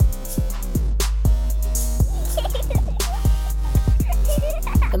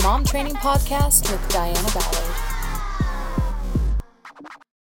Mom Training Podcast with Diana Ballard.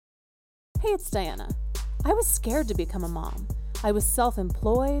 Hey, it's Diana. I was scared to become a mom. I was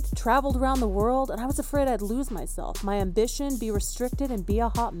self-employed, traveled around the world, and I was afraid I'd lose myself, my ambition, be restricted, and be a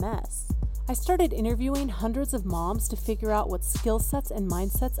hot mess. I started interviewing hundreds of moms to figure out what skill sets and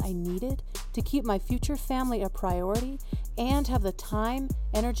mindsets I needed to keep my future family a priority and have the time,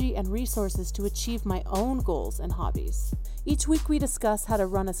 energy, and resources to achieve my own goals and hobbies. Each week we discuss how to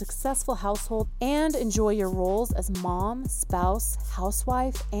run a successful household and enjoy your roles as mom, spouse,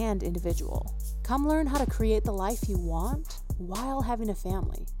 housewife, and individual. Come learn how to create the life you want while having a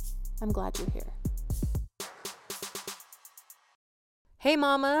family. I'm glad you're here. Hey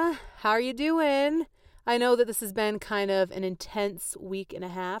mama, how are you doing? I know that this has been kind of an intense week and a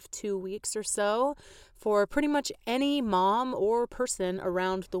half, 2 weeks or so, for pretty much any mom or person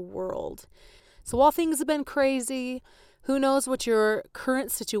around the world. So while things have been crazy, who knows what your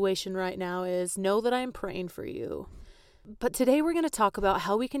current situation right now is, know that I'm praying for you. But today we're going to talk about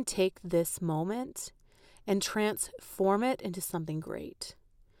how we can take this moment and transform it into something great.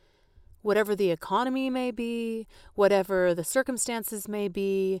 Whatever the economy may be, whatever the circumstances may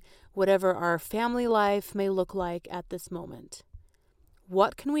be, whatever our family life may look like at this moment.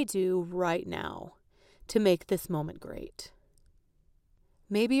 What can we do right now to make this moment great?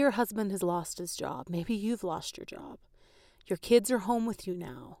 Maybe your husband has lost his job. Maybe you've lost your job. Your kids are home with you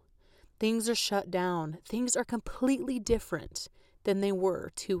now. Things are shut down. Things are completely different than they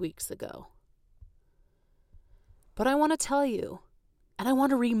were 2 weeks ago. But I want to tell you, and I want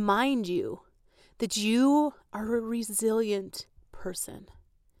to remind you that you are a resilient person,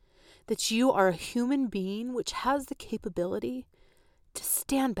 that you are a human being which has the capability to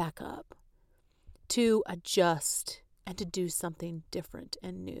stand back up, to adjust, and to do something different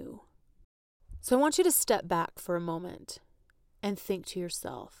and new. So I want you to step back for a moment and think to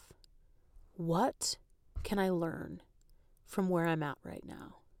yourself, what can I learn from where I'm at right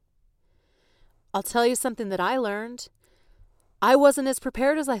now? I'll tell you something that I learned. I wasn't as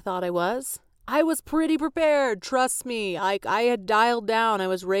prepared as I thought I was. I was pretty prepared, trust me. I had dialed down. I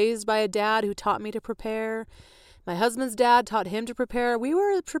was raised by a dad who taught me to prepare. My husband's dad taught him to prepare. We were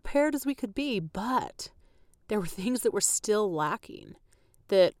as prepared as we could be, but there were things that were still lacking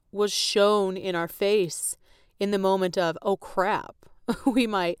that was shown in our face in the moment of, oh crap, we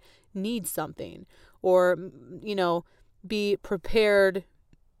might need something, or, be prepared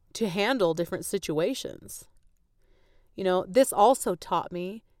to handle different situations. This also taught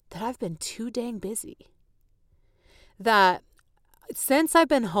me that I've been too dang busy. That since I've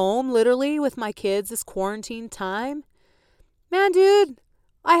been home, literally with my kids this quarantine time, man, dude,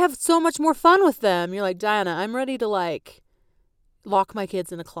 I have so much more fun with them. You're like, Diana, I'm ready to lock my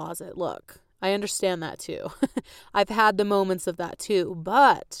kids in a closet. Look, I understand that too. I've had the moments of that too.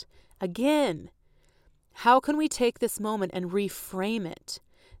 But again, how can we take this moment and reframe it?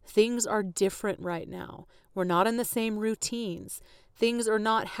 Things are different right now. We're not in the same routines. Things are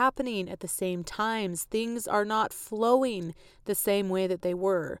not happening at the same times. Things are not flowing the same way that they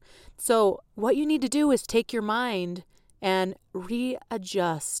were. So what you need to do is take your mind and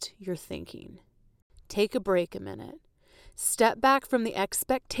readjust your thinking. Take a break a minute. Step back from the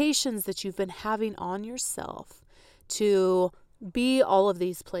expectations that you've been having on yourself to be all of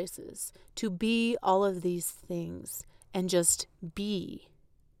these places, to be all of these things, and just be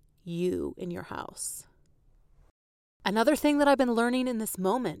you in your house. Another thing that I've been learning in this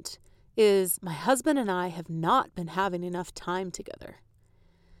moment is my husband and I have not been having enough time together.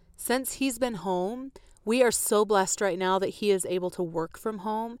 Since he's been home, we are so blessed right now that he is able to work from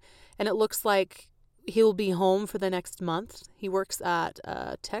home, and it looks like he'll be home for the next month. He works at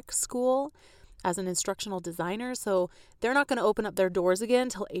a tech school as an instructional designer, so they're not going to open up their doors again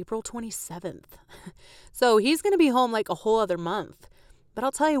until April 27th. So he's going to be home like a whole other month. But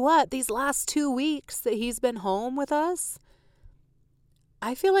I'll tell you what, these last 2 weeks that he's been home with us,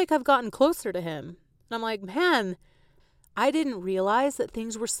 I feel like I've gotten closer to him. And I'm like, man, I didn't realize that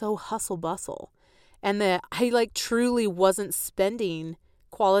things were so hustle bustle and that I truly wasn't spending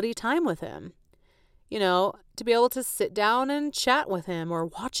quality time with him. To be able to sit down and chat with him or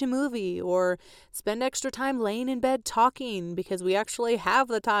watch a movie or spend extra time laying in bed talking because we actually have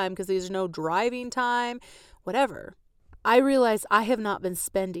the time because there's no driving time, whatever. I realize I have not been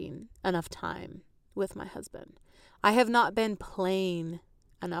spending enough time with my husband. I have not been playing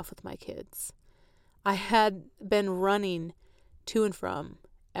enough with my kids. I had been running to and from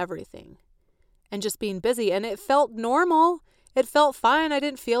everything and just being busy, and it felt normal. It felt fine. I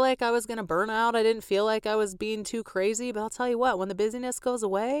didn't feel like I was going to burn out. I didn't feel like I was being too crazy. But I'll tell you what, when the busyness goes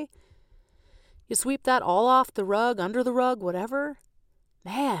away, you sweep that all off the rug, under the rug, whatever,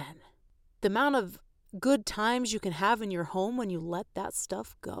 man, the amount of good times you can have in your home when you let that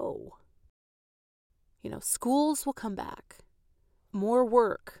stuff go. Schools will come back. More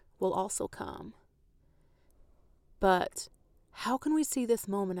work will also come. But how can we see this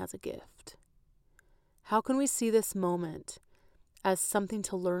moment as a gift? How can we see this moment as something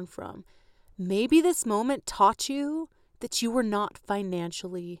to learn from? Maybe this moment taught you that you were not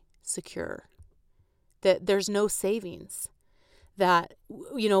financially secure, that there's no savings, that,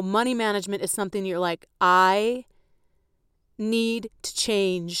 money management is something you're like, I need to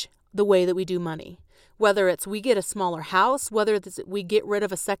change the way that we do money. Whether it's we get a smaller house, whether it's we get rid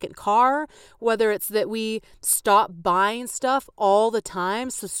of a second car, whether it's that we stop buying stuff all the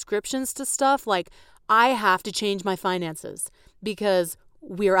time, subscriptions to stuff, like I have to change my finances because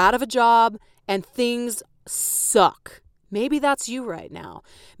we're out of a job and things suck. Maybe that's you right now.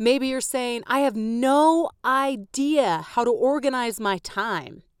 Maybe you're saying, I have no idea how to organize my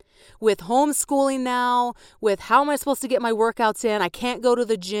time. With homeschooling now, with how am I supposed to get my workouts in? I can't go to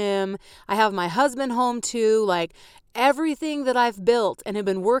the gym. I have my husband home too. Like everything that I've built and have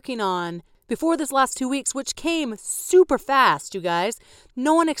been working on before this last 2 weeks, which came super fast, you guys.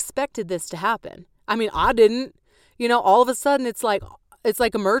 No one expected this to happen. I mean, I didn't. All of a sudden it's like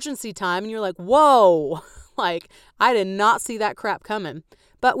emergency time and you're like, whoa, like I did not see that crap coming.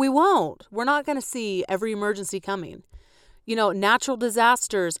 But we won't. We're not going to see every emergency coming. Natural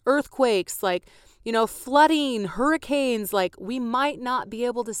disasters, earthquakes, flooding, hurricanes, we might not be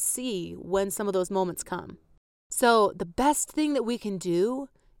able to see when some of those moments come. So the best thing that we can do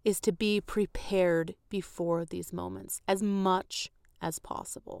is to be prepared before these moments as much as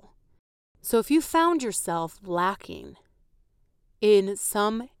possible. So if you found yourself lacking in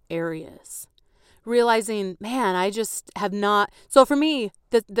some areas, realizing, man, I just have not. So for me,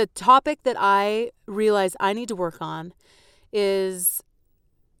 the topic that I realize I need to work on is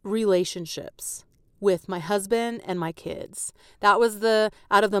relationships with my husband and my kids. That was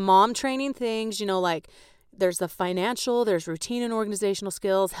out of the mom training things, there's the financial, there's routine and organizational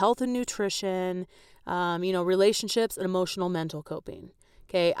skills, health and nutrition, relationships and emotional mental coping.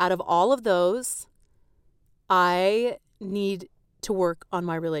 Okay. Out of all of those, I need to work on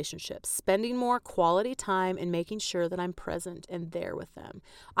my relationships, spending more quality time and making sure that I'm present and there with them.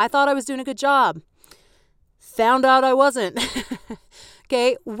 I thought I was doing a good job. Found out I wasn't.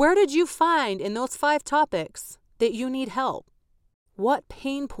 Okay, where did you find in those 5 topics that you need help? What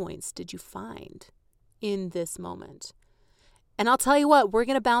pain points did you find in this moment? And I'll tell you what, we're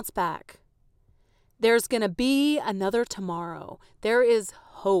going to bounce back. There's going to be another tomorrow. There is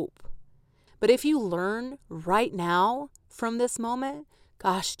hope. But if you learn right now from this moment,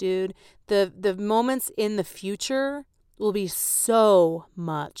 gosh, dude, the moments in the future will be so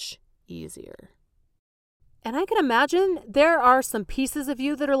much easier. And I can imagine there are some pieces of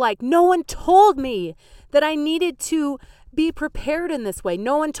you that are like, no one told me that I needed to be prepared in this way.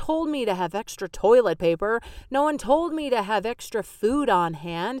 No one told me to have extra toilet paper. No one told me to have extra food on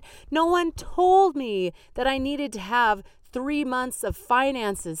hand. No one told me that I needed to have 3 months of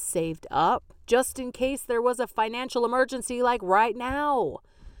finances saved up just in case there was a financial emergency like right now.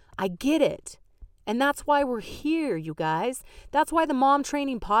 I get it. And that's why we're here, you guys. That's why the Mom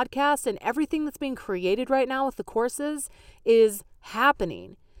Training Podcast and everything that's being created right now with the courses is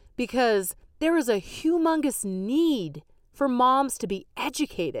happening. Because there is a humongous need for moms to be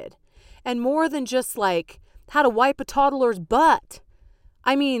educated. And more than just how to wipe a toddler's butt.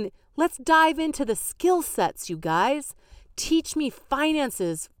 I mean, let's dive into the skill sets, you guys. Teach me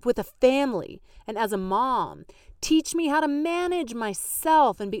finances with a family and as a mom. Teach me how to manage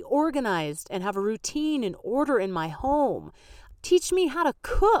myself and be organized and have a routine and order in my home. Teach me how to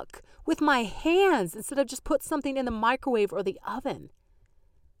cook with my hands instead of just put something in the microwave or the oven.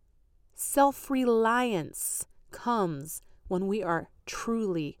 Self-reliance comes when we are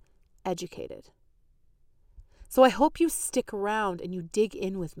truly educated. So I hope you stick around and you dig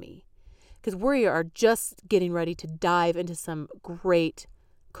in with me, because we are just getting ready to dive into some great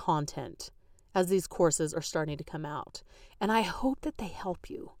content as these courses are starting to come out. And I hope that they help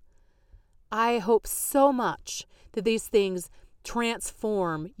you. I hope so much that these things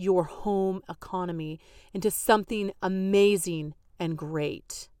transform your home economy into something amazing and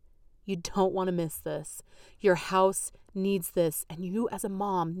great. You don't want to miss this. Your house needs this, and you as a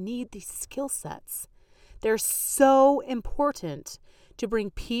mom need these skill sets. They're so important to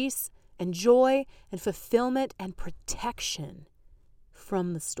bring peace and joy and fulfillment and protection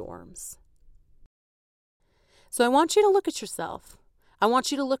from the storms. So I want you to look at yourself. I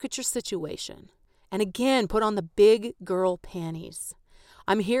want you to look at your situation. And again, put on the big girl panties.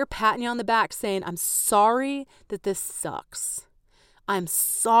 I'm here patting you on the back saying, I'm sorry that this sucks. I'm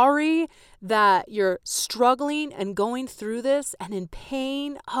sorry that you're struggling and going through this and in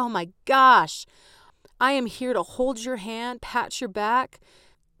pain. Oh my gosh. I am here to hold your hand, pat your back.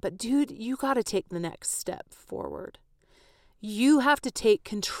 But dude, you got to take the next step forward. You have to take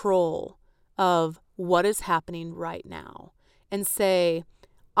control of what is happening right now and say,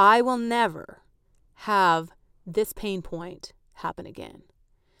 I will never have this pain point happen again.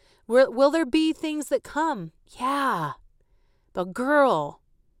 Will there be things that come? Yeah. But girl,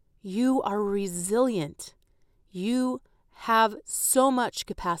 you are resilient. You have so much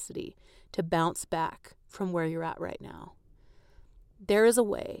capacity to bounce back from where you're at right now. There is a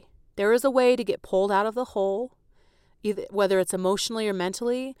way. There is a way to get pulled out of the hole, either, whether it's emotionally or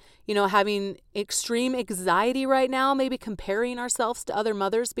mentally. Having extreme anxiety right now, maybe comparing ourselves to other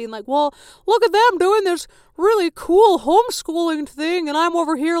mothers, being like, well, look at them doing this really cool homeschooling thing, and I'm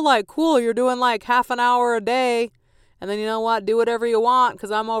over here like, cool, you're doing like half an hour a day. And then you know what? Do whatever you want, because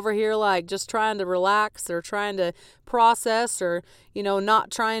I'm over here like just trying to relax or trying to process or,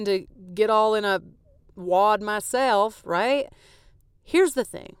 not trying to get all in a wad myself, right? Here's the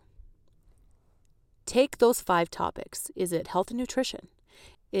thing. Take those 5 topics. Is it health and nutrition?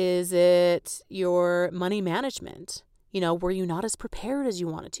 Is it your money management? Were you not as prepared as you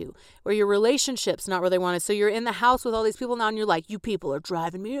wanted to? Or your relationships not where they wanted? So you're in the house with all these people now and you're like, you people are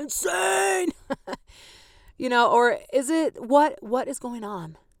driving me insane. Or is it, what is going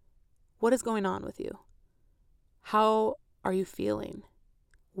on? What is going on with you? How are you feeling?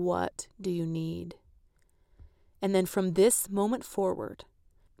 What do you need? And then from this moment forward,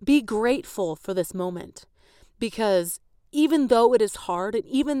 be grateful for this moment, because even though it is hard and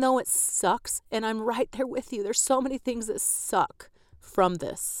even though it sucks, and I'm right there with you, there's so many things that suck from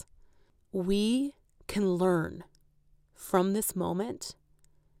this. We can learn from this moment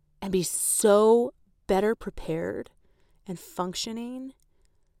and be so better prepared and functioning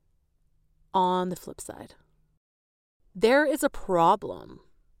on the flip side. There is a problem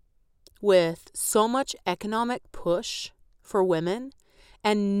with so much economic push for women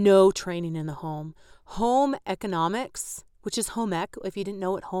and no training in the home. Home economics, which is home ec, if you didn't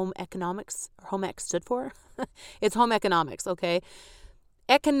know what home economics or home ec stood for, it's home economics, okay?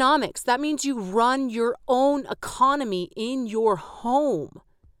 Economics, that means you run your own economy in your home.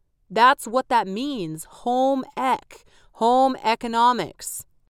 That's what that means. Home ec, home economics.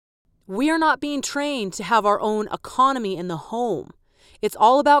 We are not being trained to have our own economy in the home. It's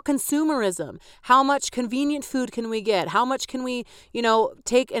all about consumerism. How much convenient food can we get? How much can we,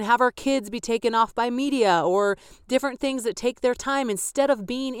 take and have our kids be taken off by media or different things that take their time instead of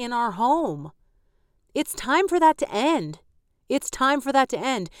being in our home? It's time for that to end. It's time for that to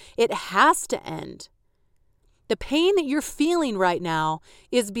end. It has to end. The pain that you're feeling right now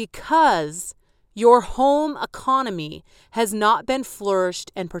is because your home economy has not been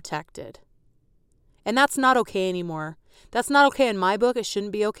flourished and protected. And that's not okay anymore. That's not okay in my book. It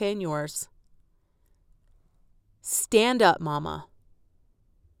shouldn't be okay in yours. Stand up, mama.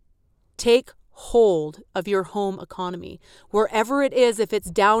 Take hold of your home economy. Wherever it is, if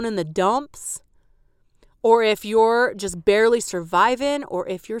it's down in the dumps, or if you're just barely surviving, or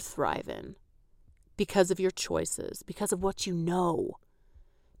if you're thriving. Because of your choices, because of what you know,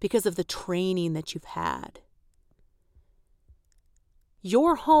 because of the training that you've had.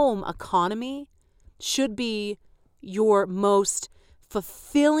 Your home economy should be your most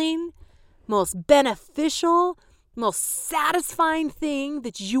fulfilling, most beneficial, most satisfying thing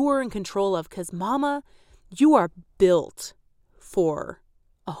that you are in control of, because mama, you are built for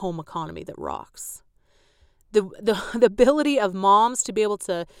a home economy that rocks. The ability of moms to be able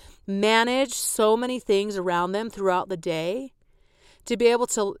to manage so many things around them throughout the day, to be able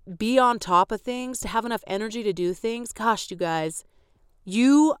to be on top of things, to have enough energy to do things. Gosh, you guys,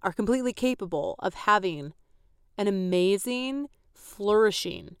 you are completely capable of having an amazing,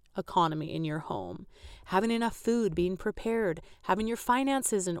 flourishing economy in your home. Having enough food, being prepared, having your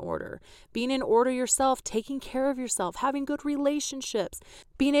finances in order, being in order yourself, taking care of yourself, having good relationships,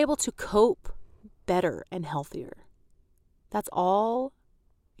 being able to cope better and healthier. That's all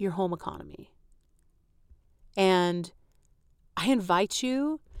your home economy. And I invite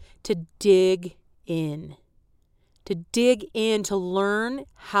you to dig in, to learn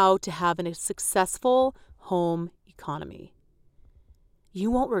how to have a successful home economy.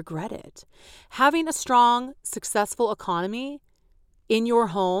 You won't regret it. Having a strong, successful economy in your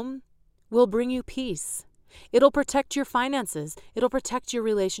home will bring you peace. It'll protect your finances. It'll protect your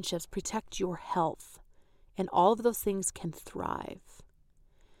relationships, protect your health. And all of those things can thrive.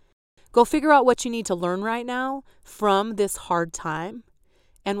 Go figure out what you need to learn right now from this hard time.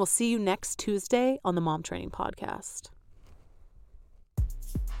 And we'll see you next Tuesday on the Mom Training Podcast.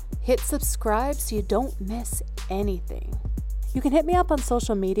 Hit subscribe so you don't miss anything. You can hit me up on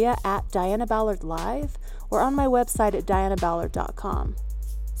social media at Diana Ballard Live or on my website at dianaballard.com.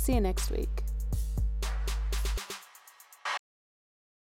 See you next week.